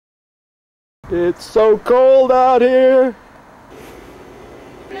It's so cold out here.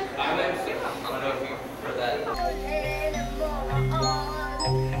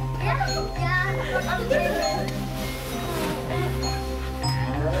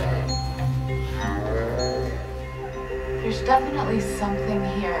 There's definitely something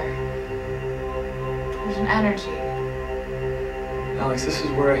here. There's an energy. Alex, this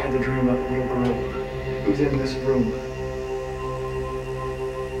is where I had the dream about the little girl. Who's in this room?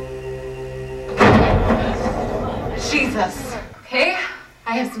 Jesus. Okay,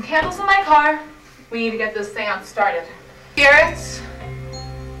 I have some candles in my car. We need to get this seance started. Spirits,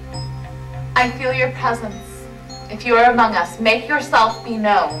 I feel your presence. If you are among us, make yourself be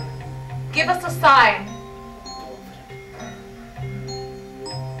known. Give us a sign.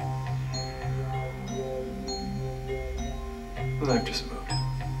 The knife just moved.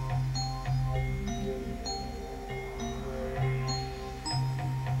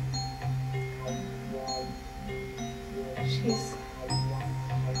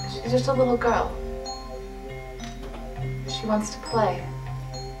 She's just a little girl. She wants to play.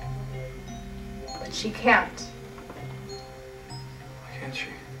 But she can't. Why can't she?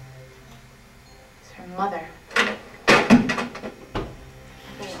 It's her mother.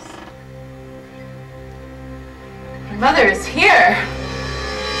 Her mother is here.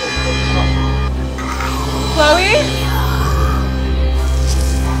 Chloe?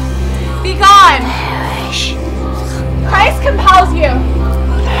 Be gone. Christ compels you.